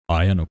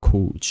Ayano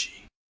Koenji.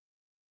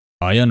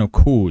 Ayano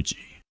Koenji.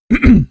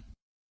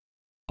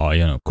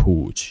 Ayano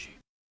Koenji.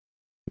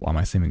 Why am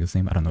I saying his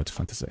name? I don't know what the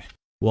fuck to say.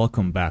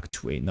 Welcome back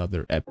to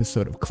another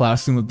episode of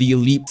Classroom of the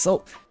Elite.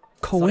 So,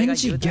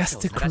 Koenji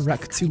guessed it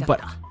correct too, but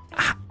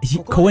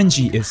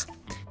Koenji is...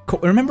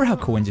 remember how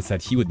Koenji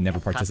said he would never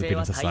participate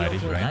in society,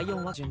 right?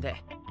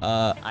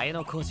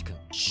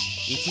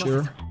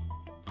 Sure.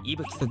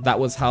 So that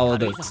was how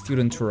the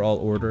students were all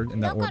ordered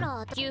in that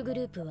order.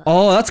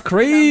 Oh, that's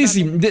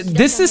crazy!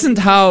 This isn't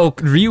how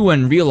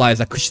Ryuen realized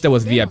that Kushida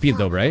was VIP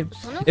though, right?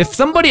 If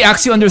somebody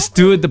actually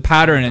understood the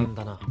pattern and...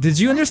 Did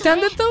you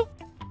understand it though?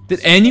 Did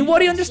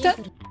anybody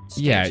understand?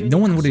 Yeah, no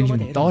one would have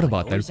even thought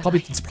about that.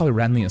 It's probably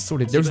randomly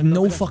assorted. There's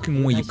no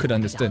fucking way you could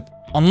understand.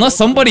 Unless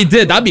somebody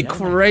did, that'd be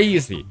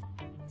crazy.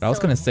 But I was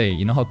gonna say,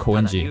 you know how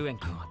Koenji...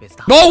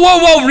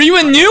 Whoa!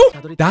 Ryuen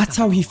knew?! That's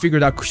how he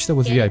figured out Kushida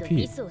was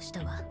VIP.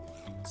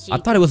 I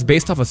thought it was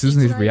based off of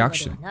Suzune's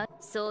reaction.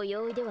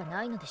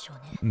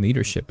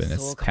 Leadership in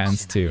his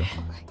pants too.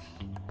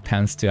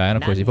 Pants to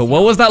Ayano Koenji. But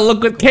what was that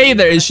look with Kei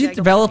there? Is she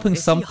developing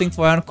something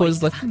for Ayano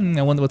Koenji? Like,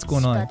 I wonder what's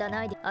going on.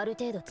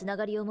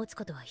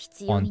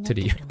 On to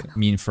the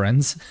mean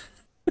friends.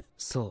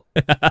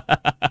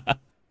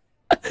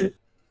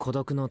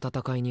 That's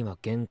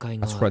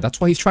right, that's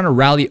why he's trying to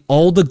rally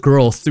all the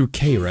girls through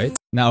Kei, right?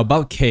 Now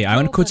about Kei,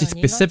 Ayano Koenji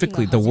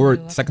specifically, the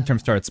word second term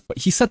starts, but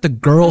he set the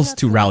girls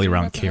to rally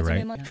around Kei,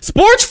 right?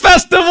 Sports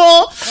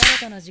festival!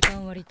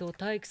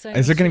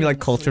 Is there gonna be like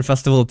culture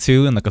festival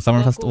too and like a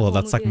summer festival? Well,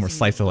 that's like more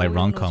slice of life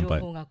rom-com,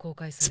 but...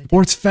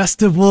 Sports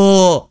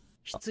festival!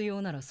 Pseudo,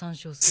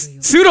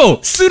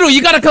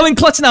 you gotta come in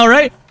clutch now,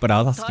 right? But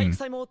I was asking,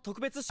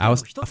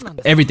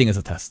 everything is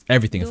a test.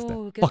 Everything is a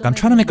test. Fuck, I'm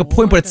trying to make a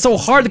point, but it's so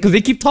hard because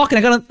they keep talking.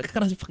 I gotta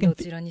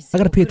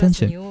pay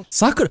attention.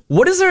 Sakura,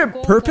 what is her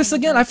purpose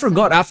again? I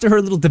forgot. After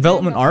her little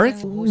development arc,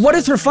 what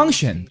is her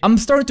function? I'm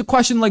starting to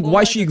question like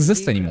why she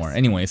exists anymore.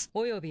 Anyways,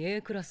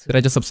 did I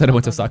just upset a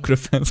bunch of Sakura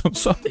fans? I'm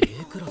sorry.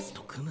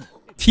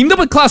 Teamed up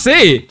with Class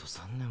A.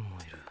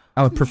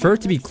 I would prefer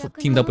to be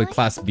teamed up with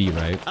Class B,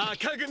 right?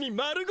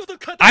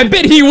 I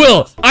bet he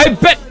will! I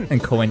bet!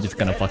 And Koenji's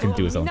gonna fucking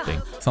do his own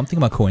thing. Something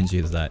about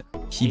Koenji is that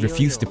he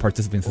refused to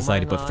participate in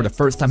society, but for the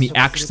first time he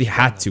actually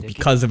had to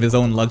because of his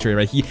own luxury,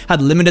 right? He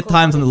had limited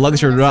times on the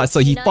luxury ride,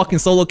 so he fucking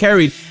solo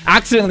carried,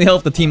 accidentally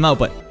helped the team out.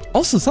 But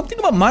also, something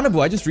about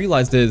Manabu I just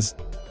realized is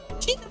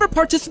he never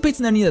participates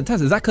in any of the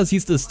tests. Is that because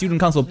he's the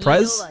student council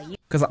prez?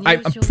 Because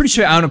I'm pretty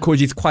sure Ayano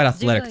Koenji is quite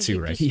athletic too,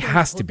 right? He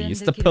has to be.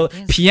 It's the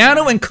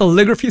piano and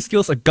calligraphy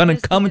skills are gonna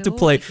come into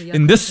play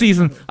in this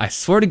season. I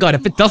swear to God,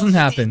 if it doesn't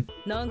happen.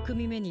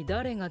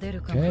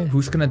 Okay,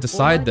 who's gonna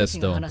decide this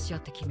though?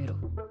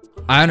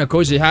 Ayano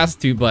Koenji has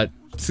to, but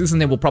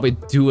Suzune will probably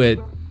do it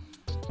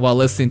while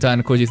listening to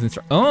Ayano Koenji's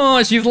instruction.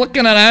 Oh, she's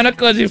looking at Ayano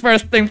Koenji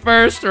first thing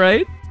first,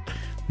 right?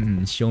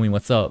 Show me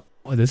what's up.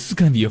 Oh, this is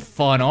gonna be a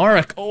fun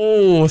arc.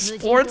 Oh,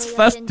 Sports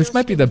Fest. This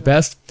might be the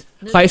best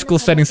high school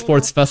setting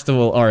sports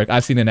festival arc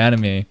I've seen in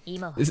anime.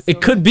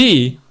 It could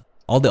be.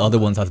 All the other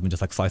ones has been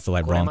just like slice of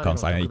life rom-coms,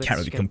 so you can't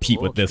really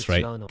compete with this,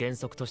 right?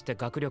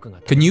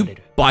 Can you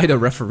buy the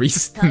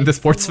referees in the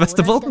sports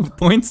festival with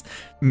points?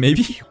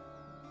 Maybe?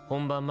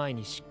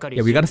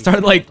 Yeah, we gotta start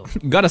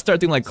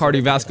doing like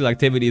cardiovascular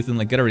activities and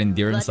like get our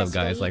endurance up,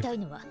 guys. Like,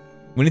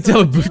 we need to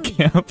have a boot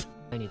camp.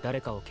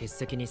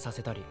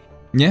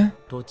 Yeah?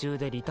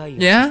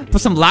 Yeah?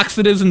 Put some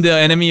laxatives in the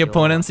enemy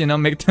opponents, you know,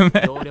 make them...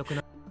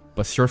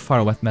 But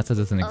surefire wet method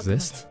doesn't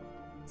exist?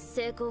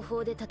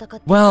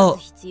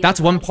 Well, that's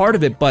one part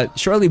of it, but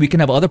surely we can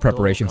have other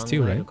preparations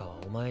too, right?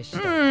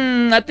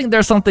 I think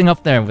there's something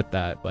up there with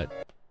that, but...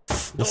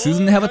 Will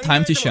Susan have a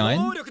time to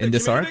shine in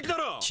this arc?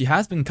 She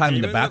has been kind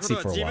of in the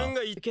backseat for a while.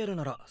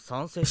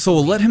 So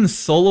we'll let him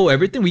solo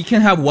everything? We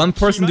can have one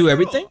person do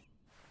everything?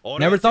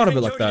 Never thought of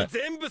it like that.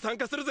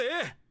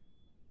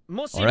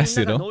 Alright,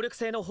 Pseudo.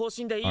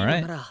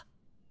 Alright.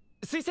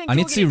 I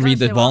need to read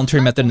the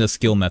voluntary method and the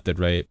skill method,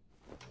 right?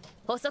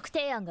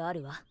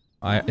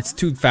 It's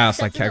too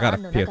fast, I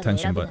gotta pay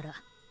attention, but...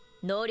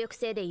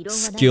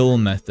 Skill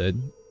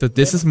method. So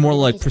this is more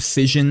like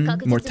precision,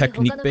 more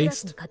technique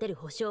based?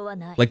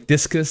 Like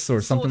discus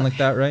or something like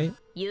that, right?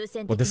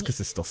 Well, discus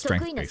is still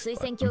strength based,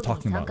 but I'm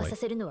talking about like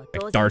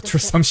darts or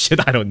some shit,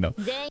 I don't know.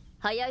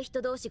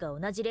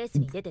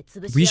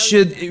 We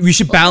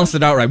should balance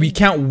it out, right? We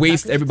can't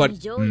waste everybody.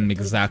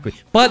 Exactly.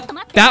 But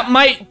that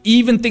might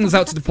even things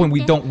out to the point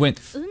we don't win.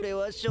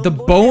 The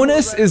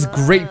bonus is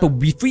great, but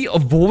if we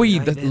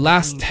avoid the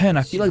last 10,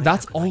 I feel like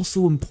that's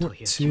also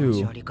important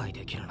too.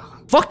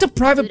 Fuck the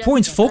private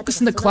points, focus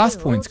on the class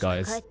points,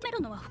 guys.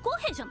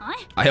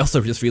 I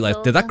also just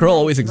realized, did that girl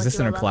always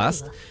exist in her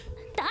class?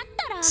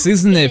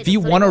 Susan, if you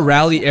want to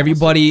rally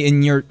everybody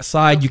in your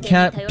side, you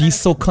can't be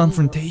so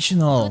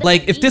confrontational.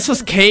 Like, if this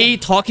was Kei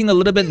talking a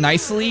little bit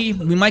nicely,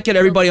 we might get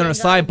everybody on our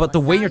side, but the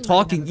way you're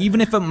talking,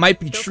 even if it might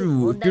be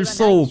true, you're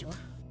so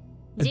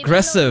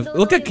aggressive.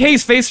 Look at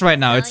Kei's face right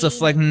now, it's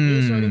just like,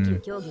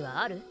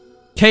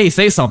 Kei,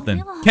 say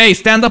something. Kei,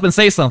 stand up and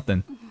say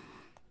something.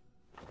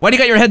 Why do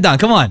you got your head down?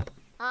 Come on.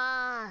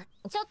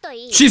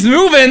 She's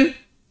moving!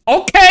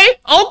 Okay,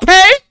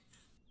 okay.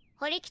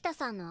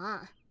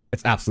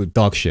 It's absolute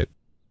dog shit.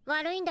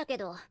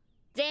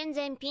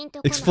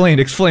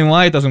 Explain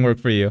why it doesn't work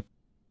for you.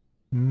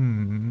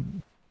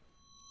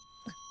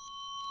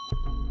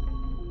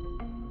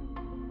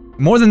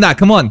 More than that,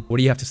 come on. What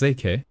do you have to say,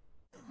 Kay?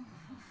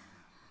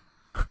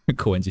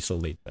 Koenji so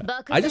late.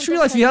 I just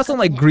realized he has some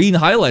like green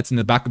highlights in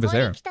the back of his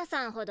hair.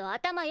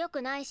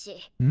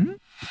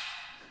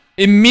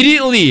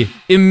 Immediately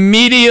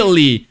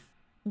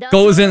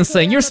goes in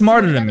saying, you're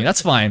smarter than me,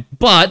 that's fine.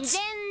 But look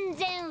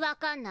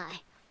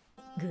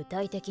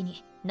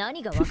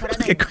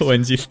at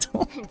Koenji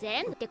still.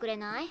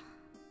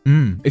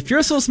 If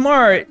you're so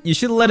smart, you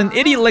should let an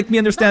idiot like me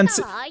understand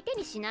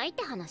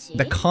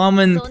the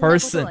common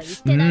person.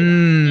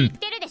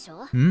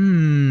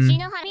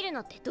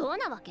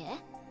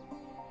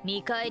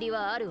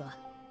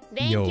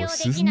 Yo,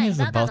 Suzune is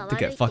about to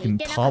get fucking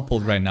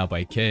toppled right now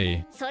by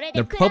Kay.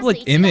 Their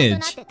public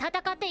image.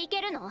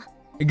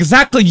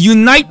 Exactly,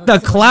 unite the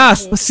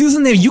class. But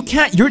Suzune, you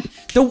can't.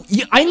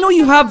 I know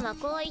you have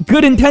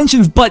good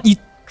intentions, but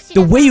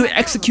the way you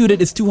execute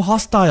it is too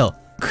hostile.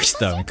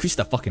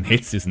 Kushita fucking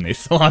hates Suzune,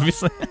 so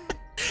obviously.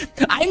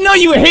 I know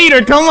you hate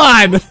her, come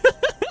on!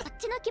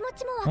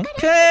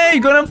 Okay,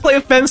 you're gonna play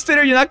a fence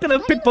sitter, you're not gonna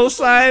pick both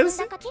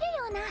sides?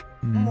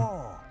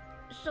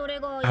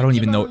 I don't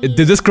even know. Did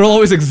this girl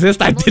always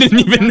exist? I didn't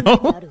even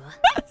know.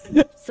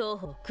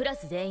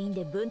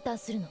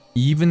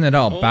 Even it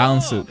out,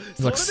 balance it. It's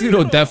like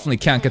Pseudo definitely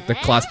can't get the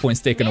class points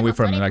taken away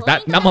from him. Like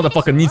that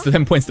motherfucker needs the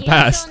 10 points to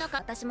pass.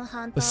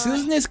 But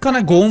Susan is kind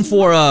of going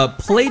for a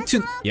play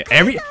to. Yeah,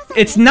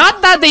 it's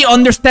not that they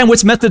understand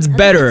which method's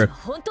better.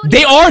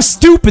 They are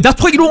stupid.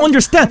 That's what you don't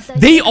understand.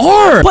 They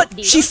are.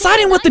 But she's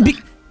siding with the.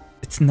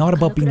 It's not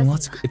about being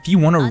logical. If you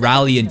want to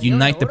rally and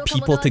unite the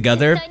people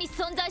together,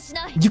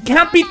 you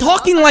can't be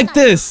talking like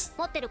this!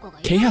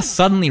 Kay has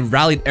suddenly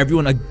rallied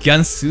everyone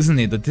against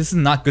Suzune, that this is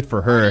not good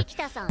for her.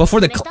 But for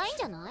the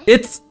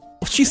it's...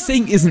 What she's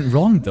saying isn't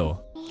wrong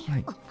though.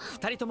 Like,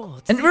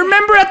 and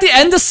remember at the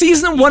end of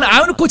season 1,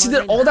 Aonukochi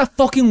did all that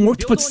fucking work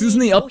to put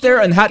Suzune up there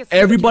and had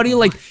everybody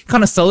like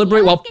kind of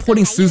celebrate while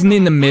putting Suzune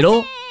in the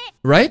middle?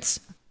 Right?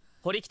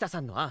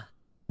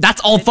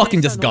 That's all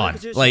fucking just gone.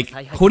 Like,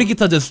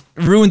 Horikita just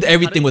ruined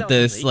everything with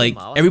this. Like,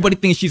 everybody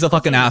thinks she's a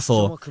fucking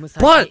asshole.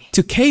 But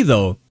to Kay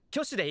though,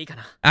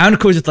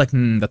 Aonuko's just like,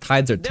 the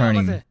tides are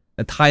turning.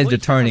 The tides are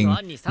turning.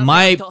 I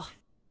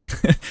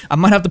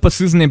might have to put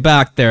Suzune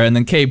back there and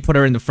then Kay put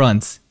her in the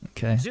front.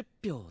 Okay.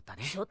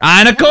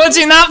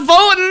 Aonukochi not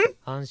voting!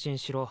 And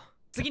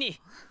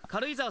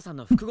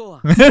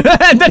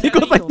then he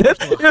goes like this.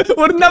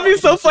 Wouldn't that be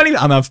so funny?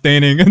 I'm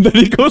abstaining. And then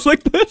he goes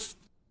like this.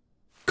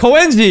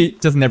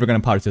 Koenji just never gonna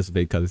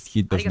participate because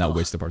he does not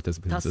wish to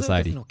participate in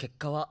society.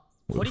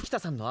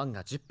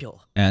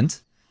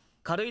 And?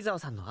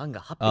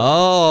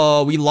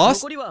 Oh, we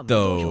lost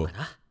though.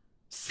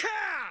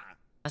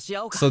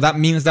 So that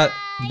means that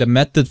the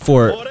method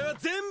for...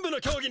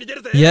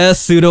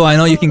 Yes, Pseudo, I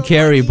know you can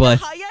carry, but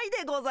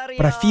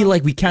I feel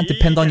like we can't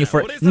depend on you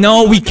for...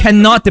 No, we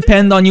cannot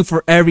depend on you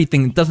for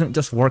everything. It doesn't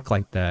just work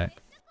like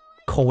that.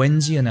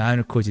 Koenji and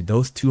Aonukoji,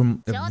 those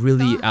two are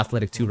really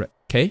athletic too, right?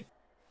 Okay?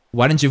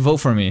 Why didn't you vote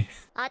for me?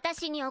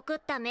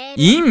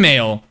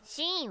 Email?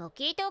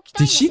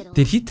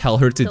 Did he tell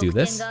her to do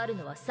this?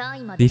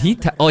 Did he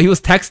oh, he was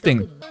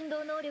texting.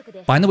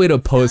 Find a way to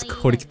oppose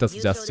Horikita's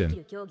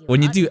suggestion.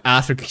 When you do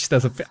ask for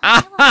Kishita's opinion.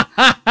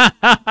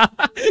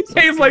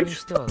 He's like,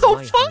 what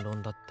the fuck?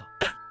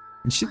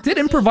 She did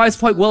improvise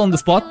quite well on the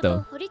spot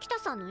though.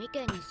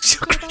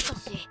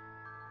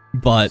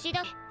 But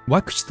why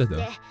Kishita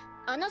though?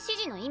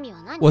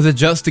 Was it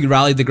just to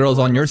rally the girls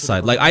on your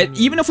side? Like,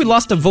 even if we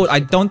lost the vote, I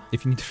don't...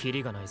 If you need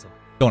to...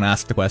 Don't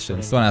ask the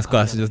questions. Don't ask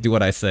questions, just do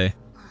what I say.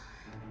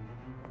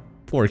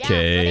 Poor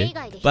Kay.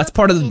 That's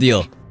part of the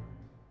deal.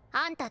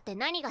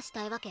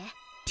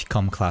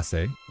 Become class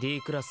A.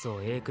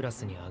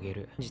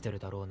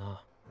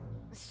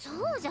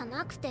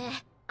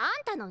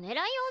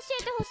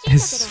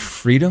 Is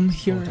freedom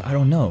here? I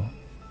don't know.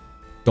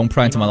 Don't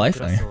pry into my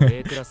life.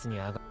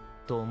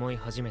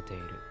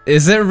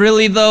 Is it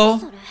really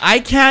though? I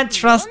can't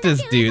trust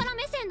this dude.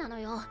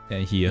 Yeah,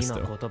 he is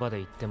though.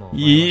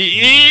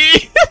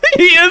 He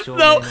is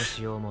though.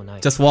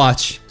 Just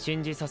watch.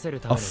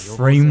 A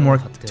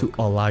framework to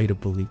allow you to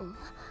believe.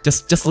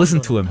 Just listen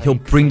to him. He'll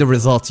bring the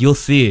results. You'll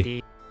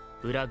see.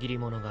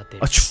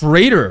 A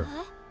traitor.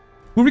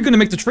 Who are we gonna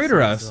make the traitor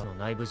as?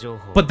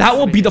 But that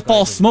will be the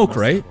false smoke,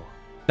 right?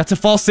 That's a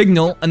false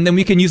signal, and then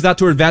we can use that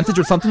to our advantage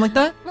or something like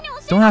that?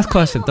 Don't ask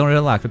questions, don't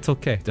relax, it's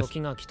okay. Just,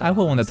 I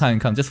will when the time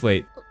comes, just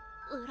wait.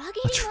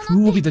 But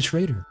who will be the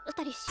traitor?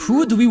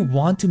 Who do we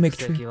want to make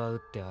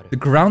traitor? The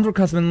groundwork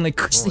has been like,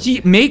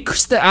 he made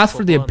Kushita ask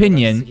for the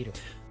opinion.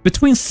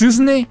 Between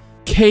Suzune,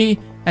 Kay,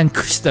 and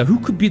Kushita, who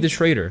could be the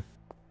traitor?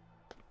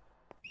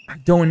 I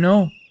don't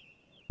know.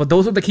 But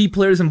those are the key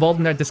players involved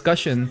in that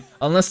discussion.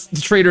 Unless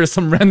the traitor is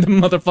some random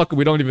motherfucker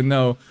we don't even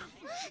know.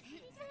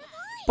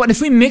 But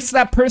if we mix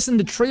that person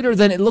the traitor,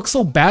 then it looks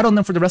so bad on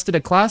them for the rest of the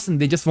class and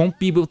they just won't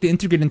be able to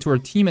integrate into our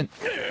team and...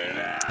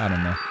 I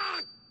don't know.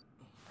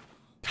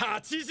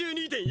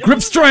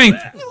 Grip strength!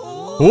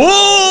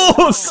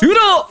 Oh,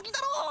 pseudo!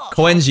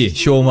 Koenji,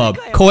 show him up.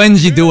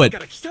 Koenji, do it.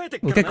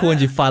 Look at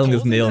Koenji filing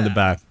his nail in the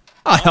back.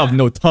 I have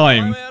no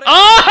time.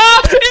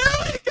 Ah!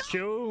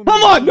 Come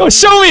on, no,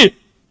 show me!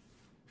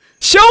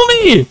 Show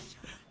me!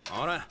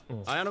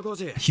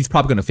 He's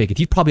probably gonna fake it.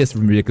 He probably has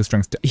ridiculous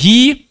strength.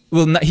 He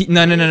will not.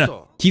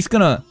 No. He's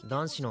gonna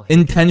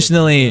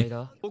intentionally.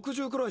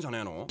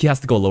 He has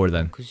to go lower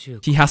then.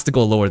 He has to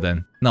go lower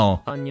then.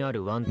 No.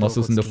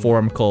 Muscles in the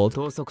forearm cold.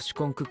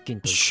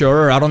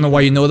 Sure, I don't know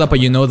why you know that, but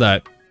you know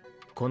that.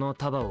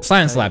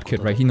 Science lab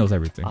kid, right? He knows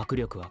everything.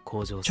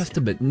 Just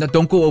a bit. No,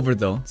 don't go over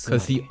though,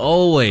 because he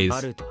always.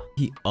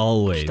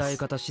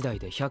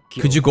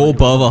 Could you go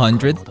above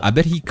 100? I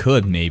bet he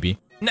could, maybe.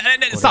 No,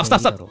 stop.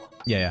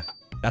 Yeah.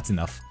 That's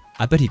enough.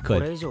 I bet he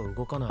could.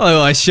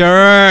 Oh,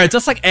 sure.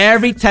 Just like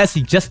every test,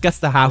 he just gets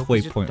the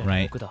halfway point,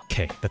 right?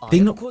 Okay, the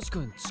thing about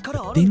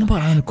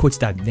Koenji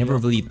that I never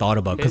really thought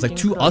about, because like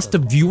to us, the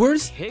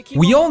viewers,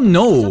 we all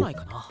know.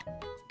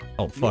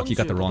 Oh fuck, you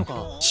got the wrong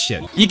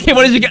shit. EK,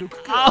 what did you get?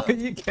 Oh,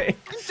 EK.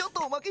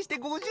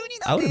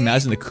 I would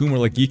imagine the Kuma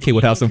like EK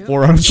would have some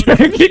forearm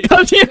strength.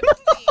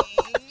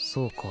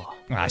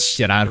 Ah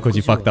shit,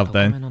 Koenji fucked up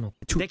then.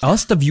 To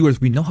us, the viewers,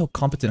 we know how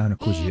competent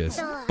Koenji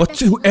is. But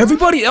to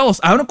everybody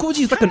else,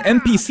 Koenji is like an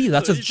NPC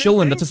that's just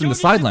chilling, that's just in the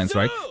sidelines,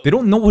 right? They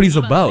don't know what he's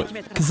about.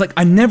 Cause like,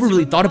 I never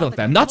really thought about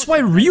that. And that's why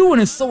Ryuin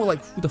is so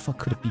like, who the fuck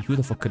could it be? Who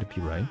the fuck could it be,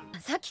 right?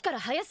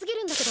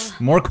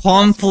 More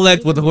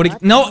conflict with Hori.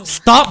 No,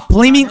 stop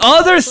blaming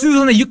others,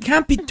 Suzune. You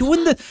can't be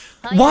doing this.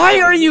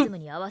 Why are you?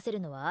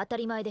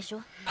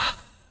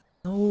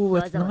 No,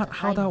 it's not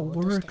how that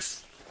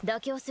works.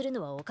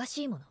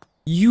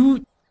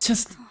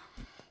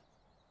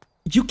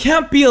 You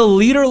can't be a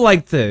leader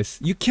like this.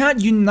 You can't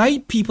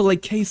unite people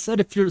like Kay said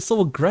if you're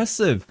so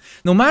aggressive.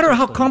 No matter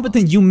how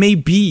competent you may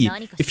be,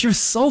 if you're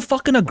so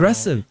fucking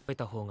aggressive.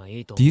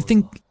 Do you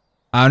think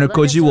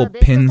Koenji will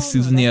pin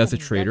Suzune as a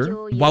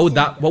traitor? What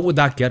would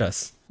that get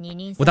us?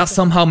 Would that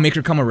somehow make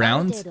her come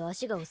around?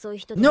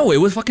 No, it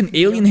would fucking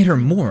alienate her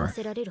more.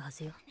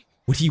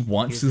 Would he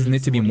want Suzune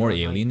to be more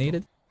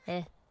alienated?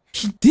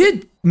 He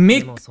did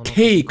make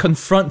Kei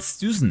confront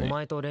Suzune.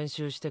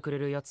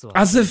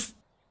 As if...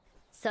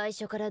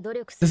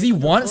 Does he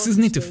want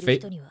Suzune to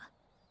fake?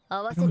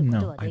 I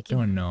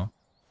don't know.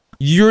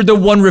 You're the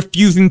one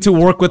refusing to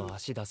work with...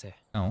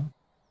 Oh.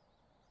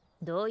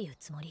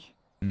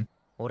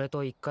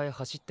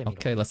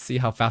 Okay, let's see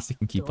how fast you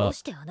can keep up.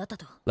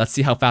 Let's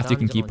see how fast you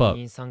can keep up.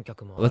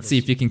 Let's see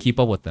if you can keep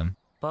up with them.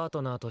 But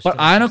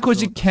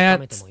Koenji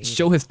can't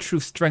show his true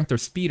strength or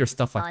speed or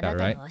stuff like that,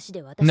 right?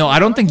 No, I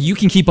don't think you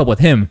can keep up with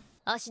him.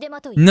 No.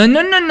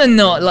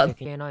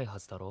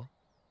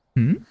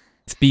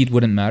 Speed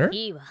wouldn't matter?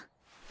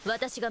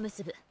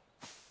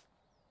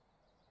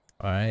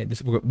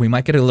 Alright, we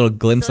might get a little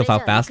glimpse of how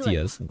fast he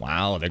is.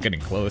 Wow, they're getting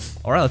close.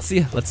 Alright,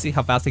 let's see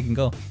how fast he can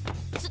go.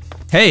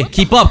 Hey,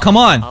 keep up, come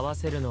on!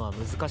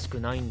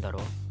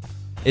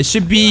 It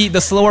should be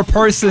the slower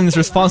person's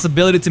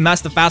responsibility to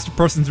match the faster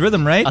person's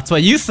rhythm, right? That's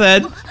what you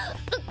said.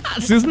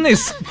 Suzune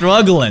is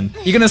struggling.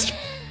 You're gonna...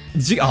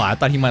 Oh, I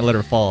thought he might let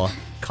her fall.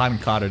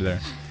 Caught her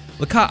there.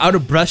 Look how out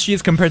of breath she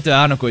is compared to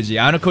Koenji.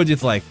 Koenji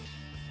is like...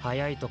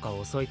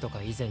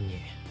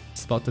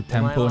 It's about the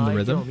tempo and the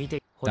rhythm.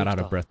 Not out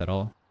of breath at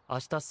all.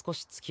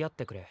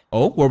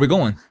 Oh, where are we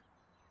going?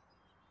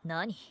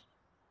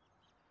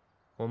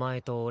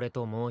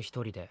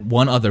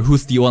 One other.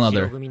 Who's the one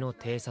other?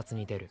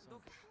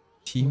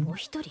 Team?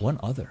 One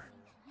other.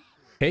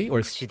 Okay, or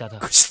Kushida?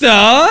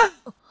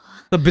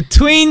 So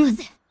between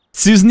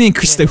Suzune and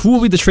Kushida, who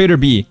will the traitor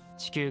be?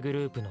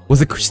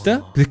 Was it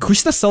Kushida? Did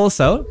Kushida sell us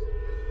out?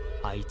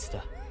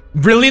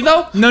 Really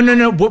though?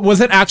 No.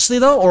 Was it actually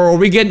though? Or are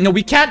we getting... No,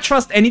 we can't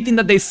trust anything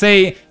that they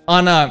say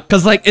on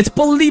cause like, it's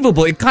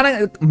believable. It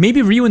kinda...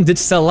 Maybe Ryuin did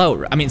sell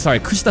out. I mean,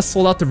 sorry, Kushida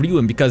sold out to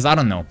Ryuin because, I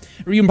don't know.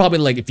 Ryuin probably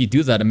like, if you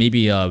do that,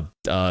 maybe,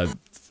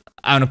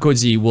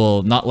 Koenji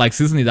will not like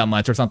Suzune that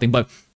much or something. But